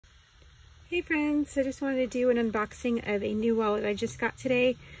Hey friends, I just wanted to do an unboxing of a new wallet I just got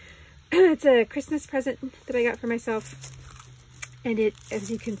today. It's a Christmas present that I got for myself, and it,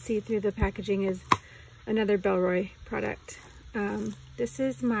 as you can see through the packaging, is another Bellroy product. This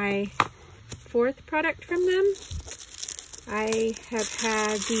is my fourth product from them. I have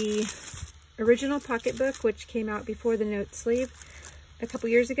had the original pocketbook, which came out before the note sleeve a couple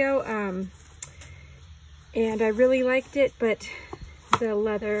years ago, and I really liked it, but the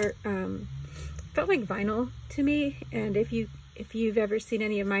leather felt like vinyl to me. And if you've ever seen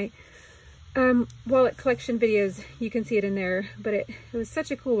any of my wallet collection videos, you can see it in there. But it was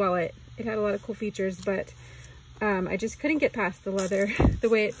such a cool wallet. It had a lot of cool features, but I just couldn't get past the leather the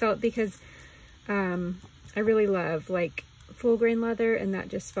way it felt, because I really love like full grain leather, and that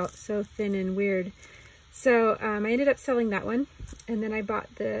just felt so thin and weird. So I ended up selling that one, and then I bought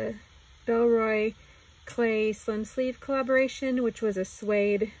the Bellroy clay slim sleeve collaboration, which was a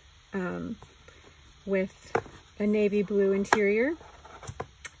suede with a navy blue interior,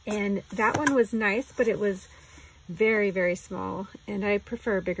 and that one was nice, but it was very, very small, and I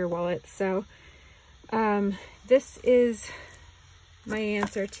prefer bigger wallets. So this is my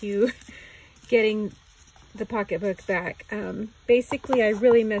answer to getting the pocketbook back. Basically, I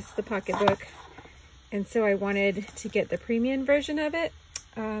really missed the pocketbook, and so I wanted to get the premium version of it.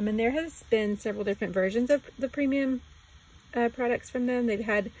 And there has been several different versions of the premium products from them. They've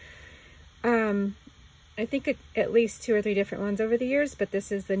had, I think, at least 2 or 3 different ones over the years, but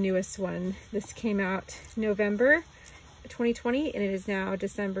this is the newest one. This came out November 2020, and it is now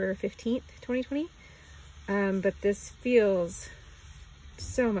December 15th, 2020. But this feels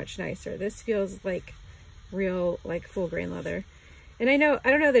so much nicer. This feels like real, like full grain leather. And I don't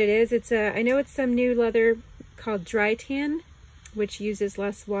know that it is. I know it's some new leather called dry tan, which uses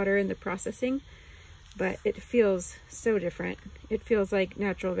less water in the processing, but it feels so different. It feels like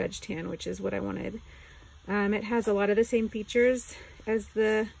natural veg tan, which is what I wanted. It has a lot of the same features as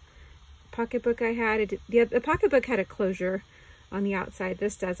the pocketbook I had. The pocketbook had a closure on the outside.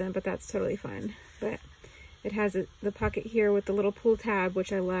 This doesn't, but that's totally fine. But it has the pocket here with the little pull tab,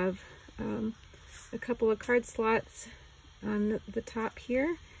 which I love. A couple of card slots on the top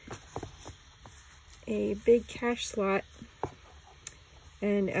here. A big cash slot.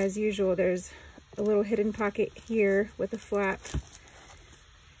 And as usual, there's a little hidden pocket here with a flap,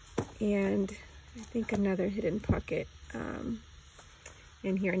 and I think another hidden pocket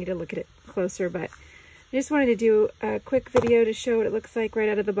in here. I need to look at it closer, but I just wanted to do a quick video to show what it looks like right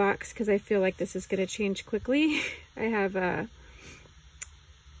out of the box, because I feel like this is going to change quickly. I have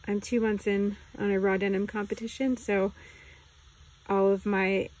I'm 2 months in on a raw denim competition, so all of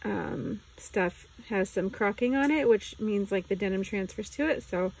my stuff has some crocking on it, which means like the denim transfers to it.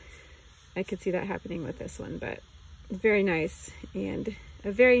 So I could see that happening with this one, but very nice, and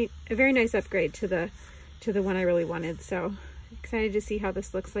a very nice upgrade to the one I really wanted. So excited to see how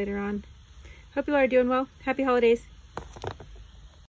this looks later on. Hope you all are doing well. Happy holidays.